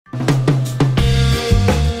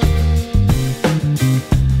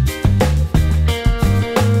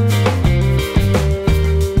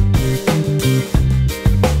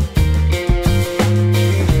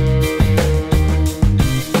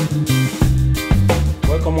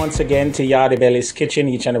welcome once again to Yardie Belly's Kitchen,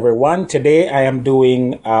 each and every one. Today I am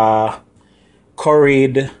doing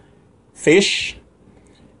curried fish.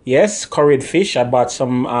 Yes, curried fish. I bought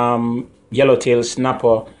some yellowtail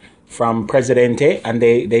snapper from Presidente, and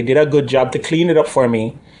they did a good job to clean it up for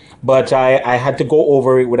me. But I had to go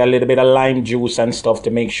over it with a little bit of lime juice and stuff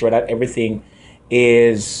to make sure that everything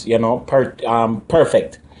is, you know,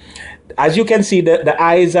 perfect. As you can see, the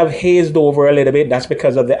eyes have hazed over a little bit. That's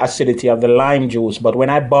because of the acidity of the lime juice. But when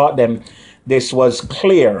I bought them, this was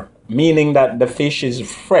clear, meaning that the fish is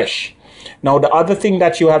fresh. Now, the other thing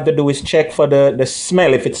that you have to do is check for the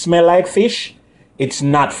smell. If it smells like fish, it's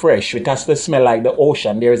not fresh. It has to smell like the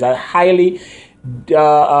ocean. There is a highly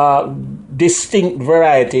distinct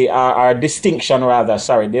variety, or distinction rather,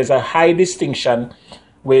 sorry. There's a high distinction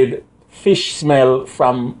with fish smell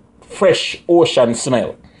from fresh ocean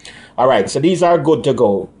smell. All right, so these are good to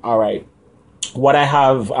go. All right, what I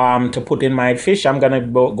have to put in my fish, I'm going to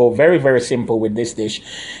go very, very simple with this dish,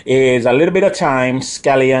 is a little bit of thyme,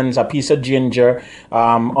 scallions, a piece of ginger,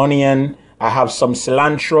 onion. I have some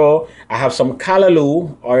cilantro. I have some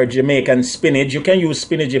callaloo or Jamaican spinach. You can use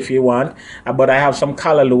spinach if you want, but I have some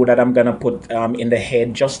callaloo that I'm going to put in the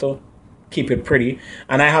head just to keep it pretty.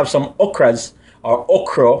 And I have some OKRAS or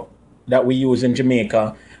okra that we use in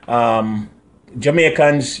Jamaica.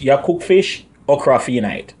 Jamaicans, you cook fish, okra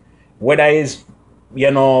finite. Whether it's, you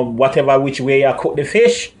know, whatever which way you cook the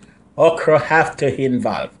fish, okra have to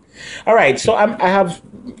involve. All right, so I have,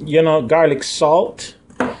 you know, garlic salt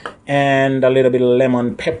and a little bit of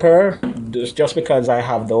lemon pepper, just because I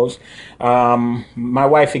have those. My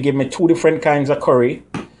wife gave me 2 different kinds of curry.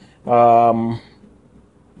 Yeah,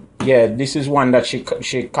 this is one that she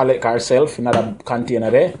collect herself in another container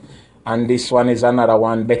there. And this one is another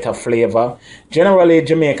one, better flavor. Generally,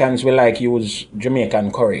 Jamaicans will like use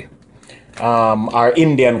Jamaican curry. Or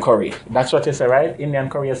Indian curry. That's what you say, right? Indian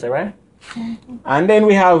curry, you say, right? Mm-hmm. And then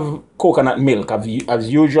we have coconut milk.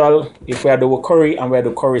 As usual, if we do a curry and we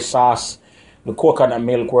do curry sauce, the coconut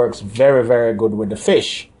milk works very, very good with the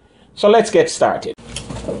fish. So let's get started.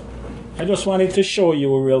 I just wanted to show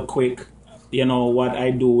you real quick, you know, what I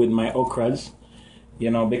do with my okras. You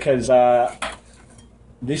know, because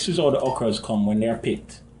this is how the okras come when they're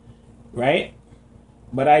picked, right?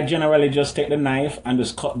 But I generally just take the knife and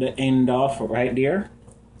just cut the end off right there,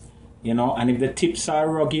 you know. And if the tips are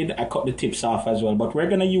rugged, I cut the tips off as well. But we're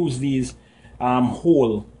gonna use these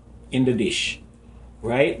whole in the dish,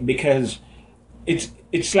 right? Because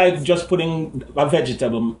it's like just putting a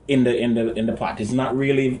vegetable in the pot. It's not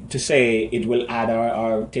really to say it will add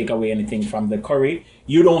or take away anything from the curry.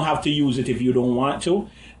 You don't have to use it if you don't want to.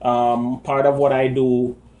 Part of what I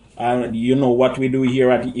do, you know, what we do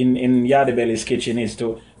here in Yardie Belly's Kitchen is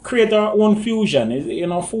to create our own fusion. You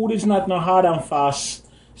know, food is not no hard and fast,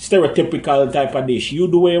 stereotypical type of dish. You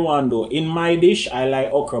do what you want to do. In my dish, I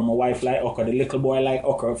like okra. My wife like okra. The little boy like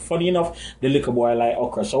okra. Funny enough, the little boy like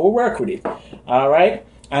okra. So we'll work with it. All right.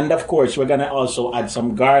 And of course, we're going to also add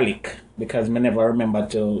some garlic, because we never remember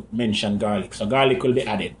to mention garlic. So garlic will be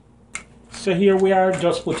added. So here we are,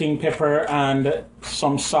 just putting pepper and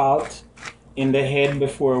some salt in the head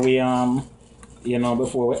before we you know,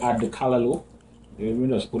 before we add the callaloo. We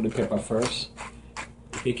just put the pepper first.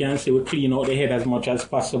 You can see we clean out the head as much as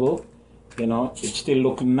possible. You know, it still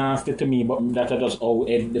looks nasty to me, but that's just how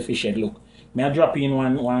the fish head look. May I drop in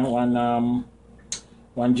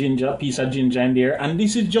one ginger, piece of ginger in there, and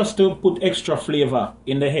this is just to put extra flavor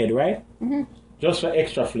in the head, right? Mm-hmm. Just for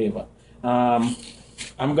extra flavor.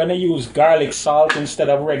 I'm gonna use garlic salt instead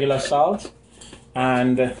of regular salt,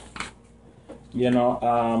 and you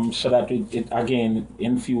know, so that it again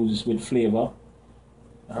infuses with flavor.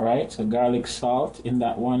 All right, so garlic salt in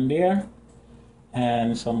that one there,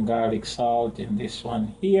 and some garlic salt in this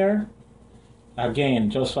one here. Again,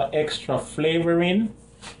 just for extra flavoring,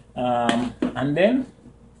 and then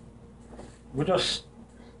we just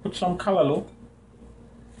put some callaloo.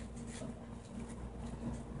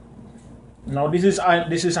 Now this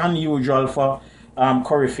is unusual for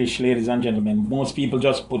curry fish, ladies and gentlemen. Most people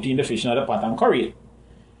just put in the fish in the pot and curry it.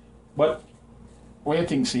 But what do you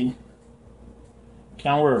think, see?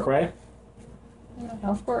 Can work, right? Yeah,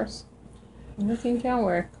 of course. Everything can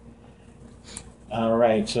work. All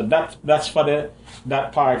right, so that's for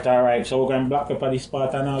that part. All right, so we're going to black pepper this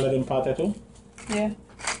part and all of them part too? Yeah.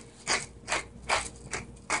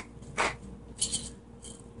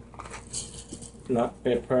 Black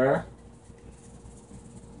pepper.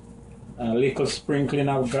 A little sprinkling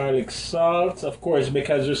of garlic salt, of course,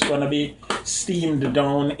 because it's going to be steamed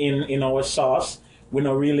down in our sauce. We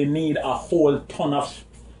don't really need a whole ton of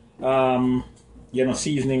you know,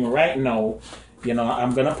 seasoning right now. You know,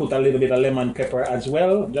 I'm gonna put a little bit of lemon pepper as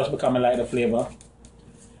well, just because I like the flavor.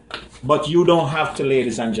 But you don't have to,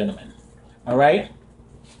 ladies and gentlemen. All right.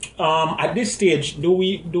 At this stage,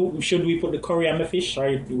 should we put the curry on the fish,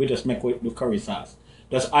 or we just make with the curry sauce?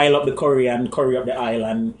 Just oil up the curry and curry up the oil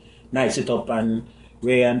and nice it up and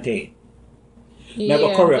weigh and take.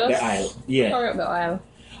 Never curry up the oil. Yeah. Curry up the oil.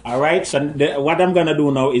 All right. So what I'm gonna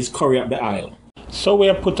do now is curry up the oil. So we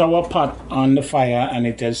have put our pot on the fire and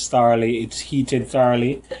it's heated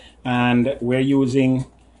thoroughly, and we're using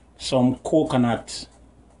some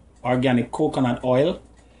organic coconut oil.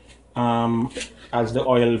 As the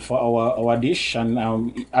oil for our dish, and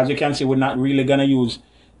as you can see, we're not really gonna use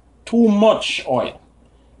too much oil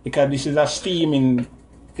because this is a steaming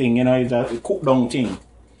thing, you know, it's a cook down thing,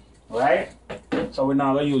 right? So we're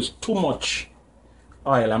not gonna use too much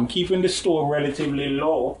oil. I'm keeping the stove relatively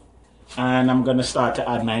low, and I'm gonna start to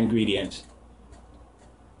add my ingredients.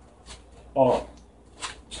 Oh,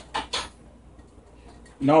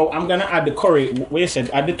 now I'm gonna add the curry. Wait a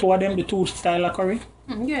second, add the two of them, the two style of curry.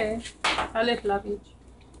 Yeah, a little of each.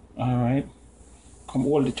 All right. Come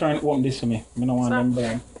hold the turn. Open this for me. I don't want them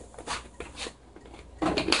burn.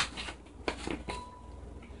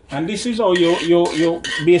 And this is how you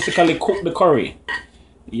basically cook the curry.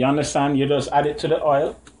 You understand? You just add it to the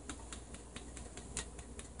oil.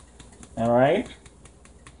 All right.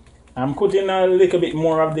 I'm putting a little bit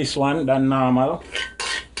more of this one than normal.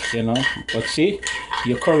 You know, but see,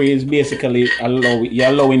 your curry is basically you're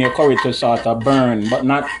allowing your curry to sort of burn, but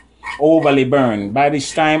not overly burn. By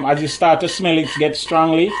this time, as you start to smell it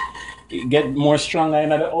get more stronger in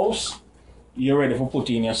the house, you're ready for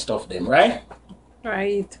putting your stuff then, right?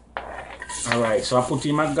 Right. All right, so I put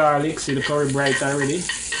in my garlic. See the curry bright already.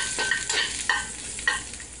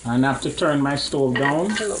 And I have to turn my stove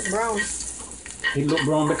down. It look brown. It look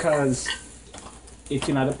brown because it's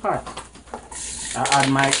in the pot. I add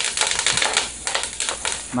my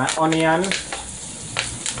onion.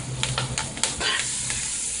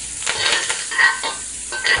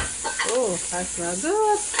 Oh, that smells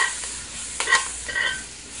good.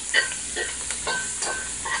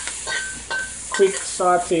 Quick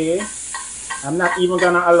saute. I'm not even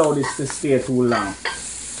gonna allow this to stay too long.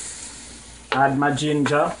 Add my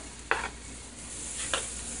ginger.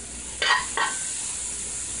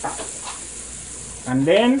 And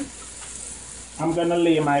then I'm gonna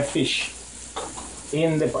lay my fish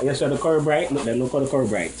in the pot. You saw the curry bright? Look, look how the curry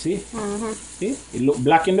bright. See? See? It look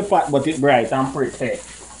black in the pot, but it's bright and pretty.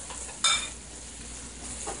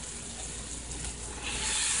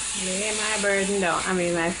 Lay my burden down. I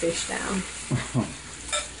mean my fish down.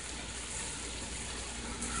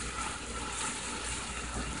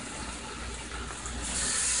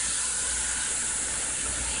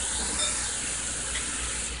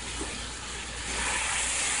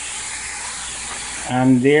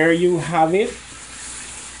 And there you have it.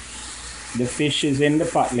 The fish is in the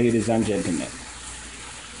pot, ladies and gentlemen.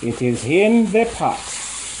 It is in the pot.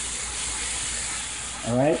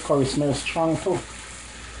 Alright, curry smells strong too.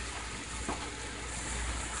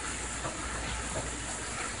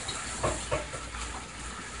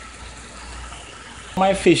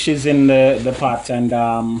 My fish is in the pot, and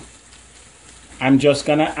I'm just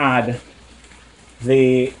gonna add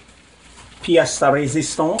the pièce de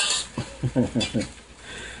résistance.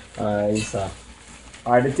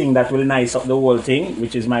 Or the thing that will nice up the whole thing,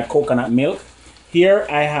 which is my coconut milk. Here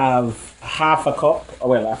I have half a cup,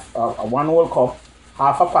 well, one whole cup,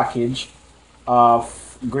 half a package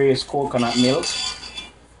of Grace coconut milk,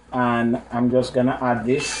 and I'm just gonna add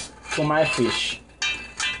this to my fish.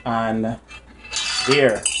 And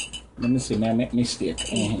there, let me see, may I make mistake?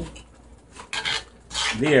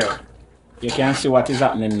 There, you can see what is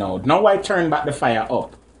happening now. Now I turn back the fire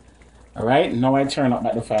up. Alright, now I turn up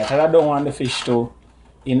back the fire because I don't want the fish to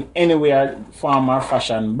in any way, form or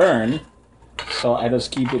fashion burn. So I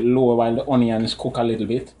just keep it low while the onions cook a little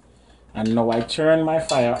bit. And now I turn my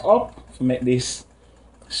fire up to make this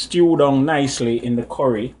stew down nicely in the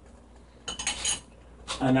curry.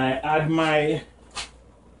 And I add my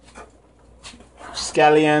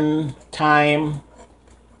scallion, thyme,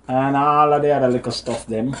 and all of the other little stuff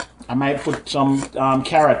then. I might put some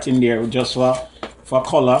carrot in there just for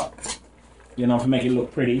color, you know, to make it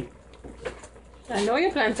look pretty. I know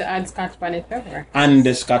you plan to add scotch bonnet pepper. And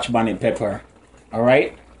the scotch bonnet pepper.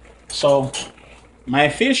 Alright? So my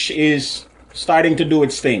fish is starting to do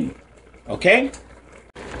its thing. Okay?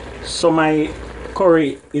 So my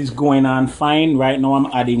curry is going on fine. Right now I'm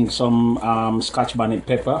adding some scotch bonnet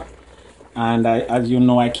pepper. And as you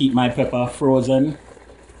know, I keep my pepper frozen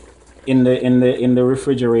in the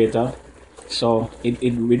refrigerator. So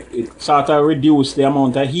it sort of reduces the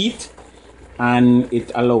amount of heat and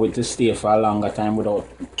it allow it to stay for a longer time without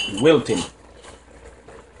wilting.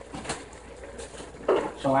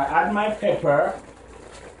 So I add my pepper,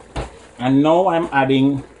 and now I'm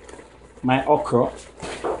adding my okra.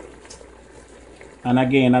 And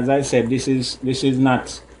again, as I said, this is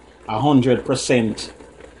not 100%,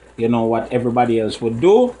 you know, what everybody else would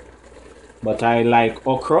do, but I like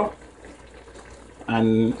okra,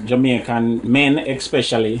 and Jamaican men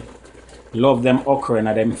especially love them okra and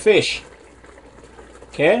them fish.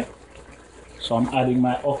 Okay, so I'm adding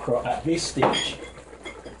my okra at this stage.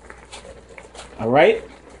 All right,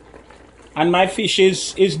 and my fish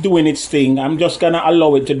is doing its thing. I'm just gonna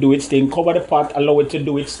allow it to do its thing. Cover the pot, allow it to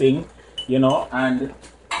do its thing, you know, and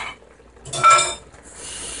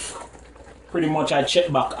pretty much I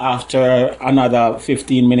check back after another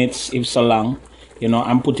 15 minutes, if so long. You know,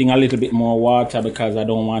 I'm putting a little bit more water because I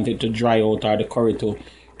don't want it to dry out or the curry to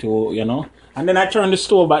you know. And then I turn the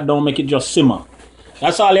stove back down, make it just simmer.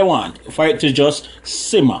 That's all I want, for it to just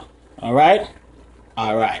simmer. All right?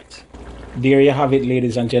 All right. There you have it,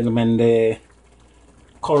 ladies and gentlemen. The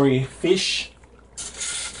curry fish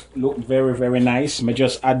look very, very nice. I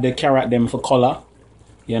just add the carrot them for color,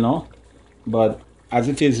 you know. But as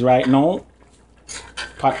it is right now,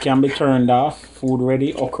 pot can be turned off. Food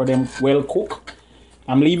ready. Okra them well cooked.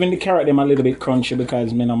 I'm leaving the carrot them a little bit crunchy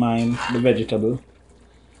because I don't mind the vegetable.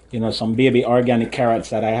 You know, some baby organic carrots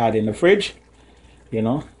that I had in the fridge. You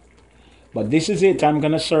know. But this is it. I'm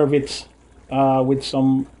going to serve it with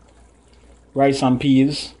some rice and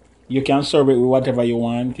peas. You can serve it with whatever you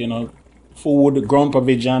want. You know, food, ground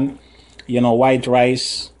provision, you know, white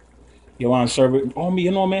rice. You want to serve it. Oh,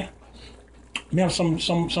 you know me. Me have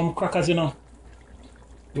some crackers, you know.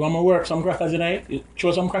 You want me to work some crackers in there? You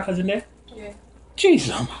throw some crackers in there? Yeah.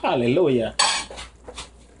 Jesus, hallelujah.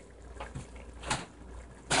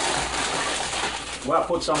 Well,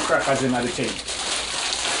 put some crackers in the thing.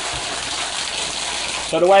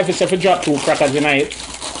 So the wife is said to drop 2 crackers in it.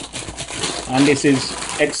 And this is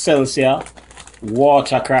Excelsior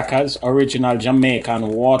water crackers, original Jamaican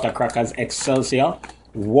water crackers, Excelsior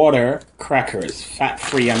water crackers, fat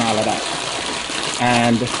free and all of that.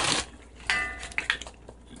 And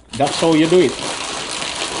that's how you do it.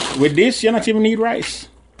 With this, you don't even need rice.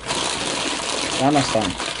 You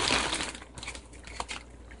understand?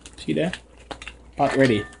 See there? Pot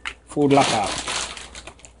ready. Food lock off.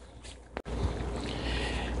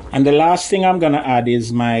 And the last thing I'm gonna add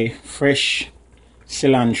is my fresh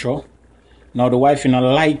cilantro. Now the wife don't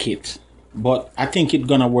like it, but I think it's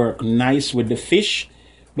gonna work nice with the fish,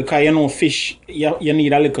 because you know fish, you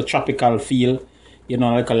need a little tropical feel, you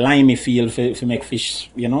know, like a limey feel to make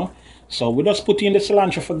fish, you know. So we just put in the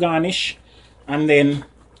cilantro for garnish, and then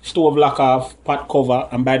stove lock off, pot cover,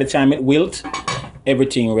 and by the time it wilt,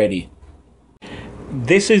 everything ready.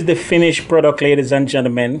 This is the finished product, ladies and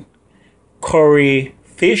gentlemen. Curry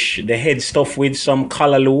fish, the head stuffed with some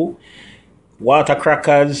callaloo, water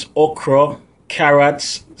crackers, okra,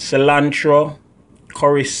 carrots, cilantro,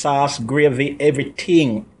 curry sauce, gravy,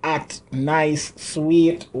 everything hot, nice,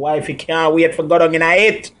 sweet. Wifey can't wait for God on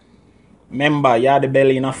it. Remember, Yardie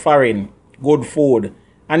belly in a foreign, good food.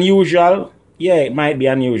 Unusual, yeah, it might be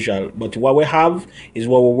unusual, but what we have is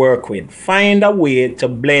what we work with. Find a way to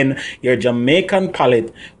blend your Jamaican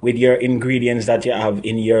palate with your ingredients that you have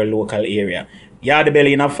in your local area. Yardie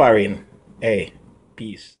belly in a foreign. Hey,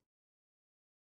 peace.